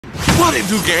What it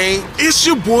do, gang? It's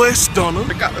your boy Stunna.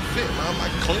 I got the fit, man. I'm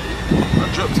like clean. I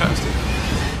drip tested.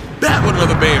 Back with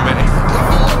another bang bang.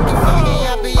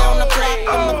 I be on the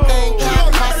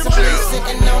block, possibly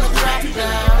sitting on the track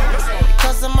now.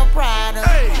 Because I'm a rider.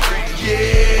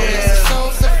 Yeah.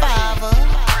 Soul survivor.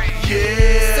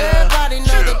 Yeah. So everybody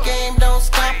know the game don't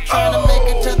stop. Trying to make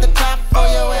it to the top or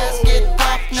your ass get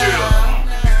popped now.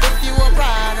 If you a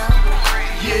rider.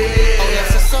 Yeah. Oh,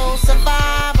 yes, a soul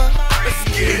survivor.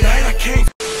 I can't.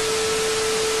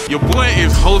 Your boy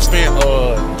is hosting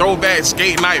Throwback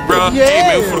skate night, bro. Yeah. Hey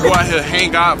man, we're gonna go out here,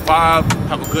 hang out, vibe,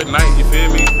 have a good night, you feel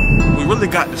me? We really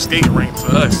got the skate rink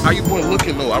for us. How you boy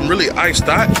looking though? I'm really iced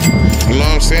out. You know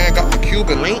what I'm saying? Got the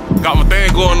Cuban link. Got my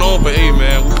thing going on, but hey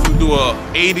man, we can do a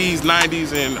 80s,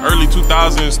 90s, and early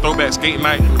 2000s Throwback skate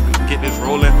night. Get this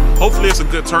rolling. Hopefully it's a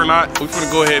good turnout. We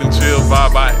finna go ahead and chill,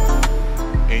 vibe out.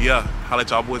 And yeah, holla at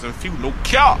y'all boys in a few, no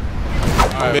cap.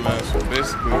 Alright man, so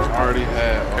basically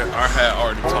I had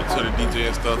already talked to the DJ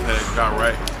and stuff, had got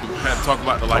right. We had to talk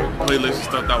about the like playlist and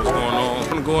stuff that was going on. I'm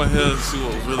gonna go ahead and see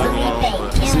what was really going on,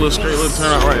 but it's a little straight little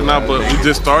turnout right now, but we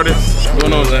just started. What's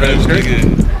going on, man? Straight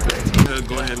good.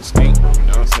 Go ahead and skate. You know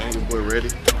what I'm saying? Your boy ready.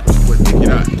 Boy, take it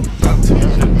out.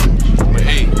 But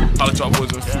hey, holla at y'all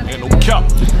boys in a few, ain't no cap.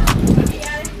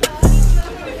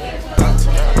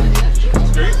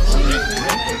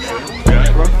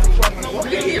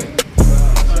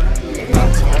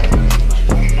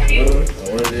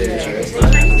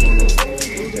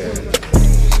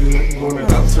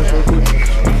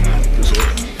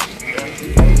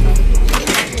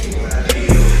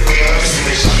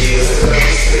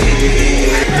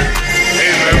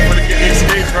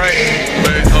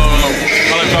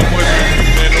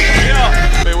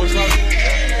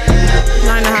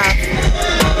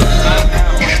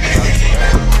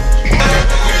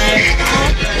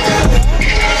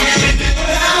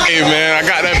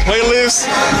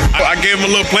 I gave him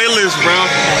a little playlist, bro.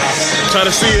 Try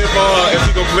to see if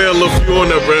he gonna play a little few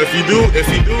on there, bro. If he do,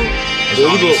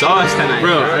 well, we go. Sauce tonight,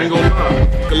 bro. I ain't gonna lie.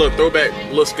 A little throwback,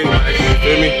 a little skate night. You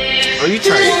feel me? Are you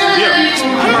trying? Yeah.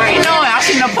 I already know it. I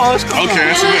seen the post.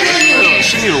 Okay, that's it.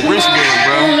 She need a wristband,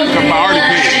 bro. Cause I already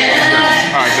paid.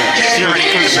 Alright, bet.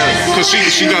 Cause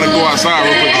she gotta go outside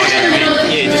real quick.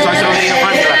 Yeah, just touch your hand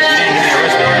front like, give me a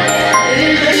wristband.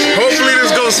 Hopefully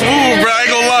this goes smooth, bro. I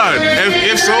ain't gonna lie.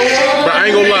 If so, bro, I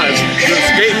ain't gonna lie. The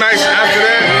skate nights after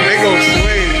that, they gon'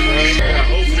 swing, bro. Yeah,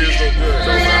 hopefully it's go good,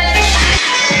 though, bro.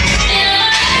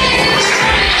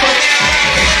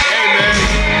 Hey, man,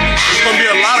 there's gonna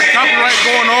be a lot of copyright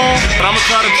going on, but I'm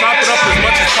gonna try to chop it up as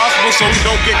much as possible so we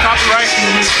don't get copyright.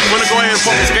 I'm gonna go ahead and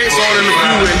put the skates on in the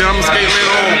view, and then I'm gonna skate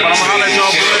later on. But I'm gonna holler at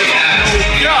y'all boys.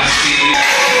 Yeah.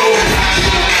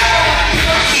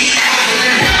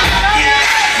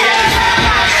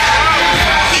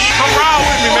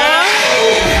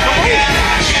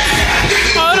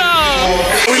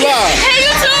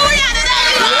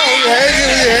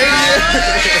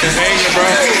 Hanging, bro.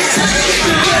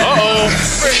 Uh-oh.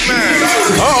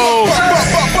 Uh-oh.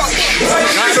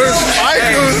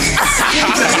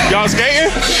 Y'all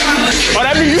skating? Oh,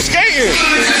 that means you skating.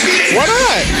 Why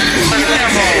not?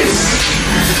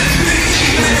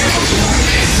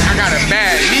 I got a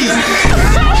bad knee.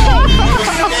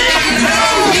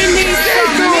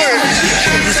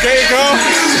 You skating, girl?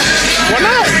 Why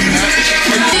not?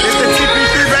 It's the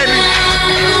TP3, baby.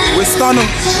 With Stunna.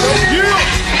 Yeah.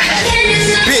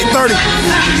 Bit 30.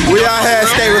 We out here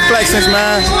skate reflections,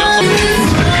 man.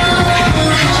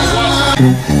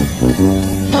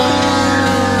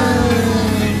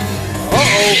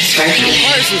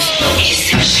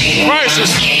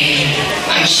 Prices.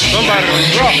 Somebody was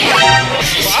drunk.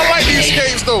 I like these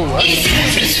skates though.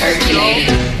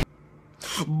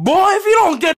 Boy, if you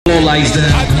don't get Likes that.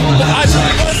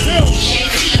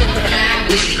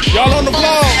 Y'all on the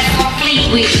vlog.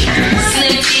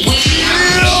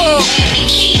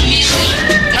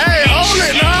 Hey, hold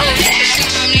it now.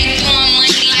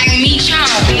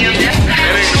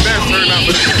 That ain't the best turnout,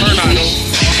 but it's a turnout though.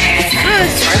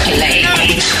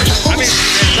 I need to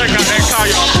check out that car,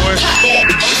 y'all boys.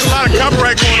 There's a lot of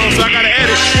copyright going on, so I gotta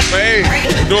edit. But hey,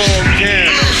 we're doing what we can.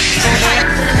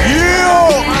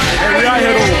 Yeah! Hey, we out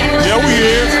here though. Yeah, we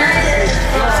here.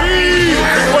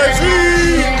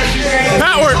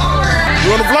 Power!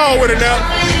 You on the vlog with it now?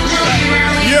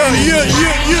 Yeah.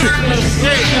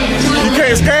 You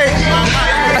can't skate?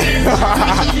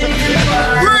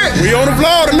 We on the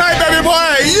vlog tonight, baby boy.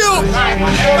 Yeah.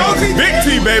 Big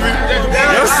T, baby.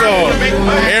 Yes, sir.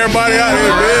 Everybody out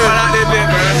here, man.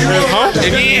 Huh?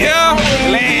 If you ain't here,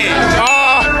 land.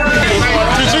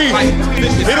 GG.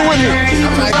 Hit it with me.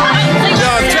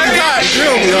 Y'all, check out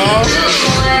him, y'all.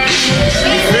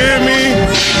 You feel me?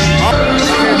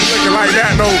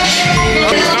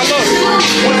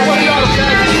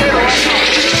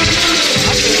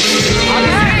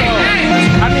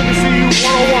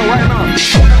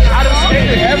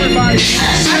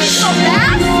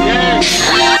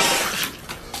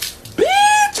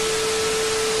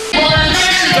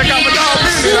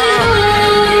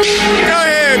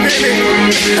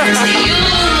 My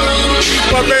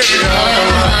baby,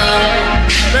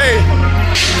 hey.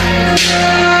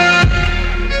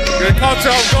 They caught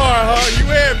you off guard, huh? You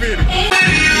heavy.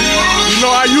 You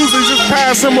know, I usually just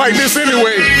pass him like this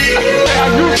anyway.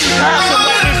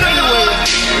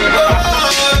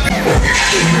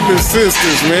 The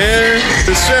sisters, man.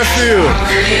 The Sheffield.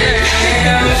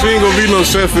 She ain't gonna be no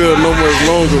Sheffield no much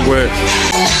longer, but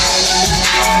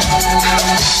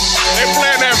they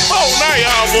playing that folk now,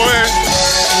 y'all, boy.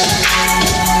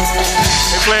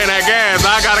 They playing that gas.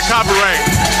 I got a copyright.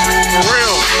 For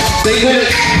real.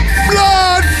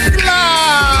 Blood,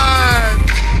 blood.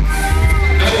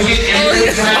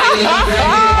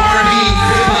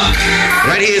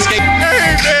 Right here, escape.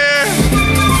 Hey, man.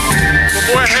 My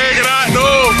boy hanging out,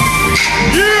 though.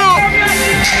 Yeah.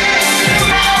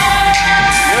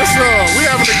 Yes, sir. We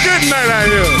having a good night out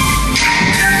here.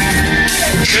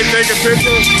 They taking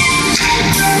pictures.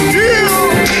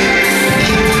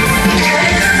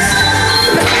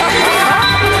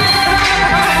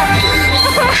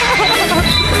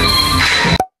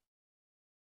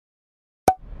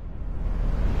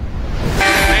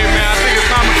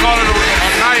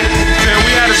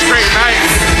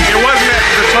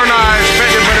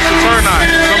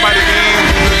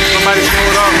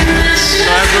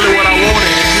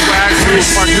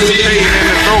 Participating in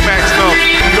the throwback stuff.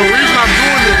 The reason I'm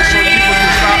doing this is so people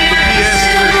can stop the BS,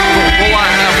 go out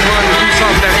and have fun and do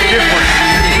something that's different.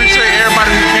 Appreciate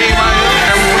everybody who came out here,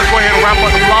 and we want to go ahead and wrap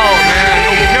up the vlog,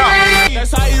 man.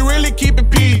 That's how you really keep it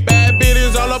P. Bad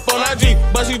bitches all up on IG,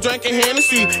 but she drinking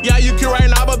Hennessy. Yeah, you cute right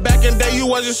now, but back in the day you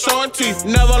wasn't showing teeth.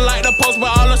 Never liked the post,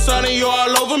 but all of a sudden you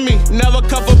all over me. Never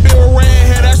cuff a bill with red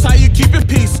hair, that's how you keep it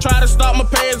peace. Try to stop my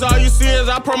page, all you see is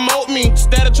I promote me.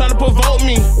 Instead of trying to provoke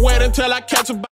me, wait until I catch a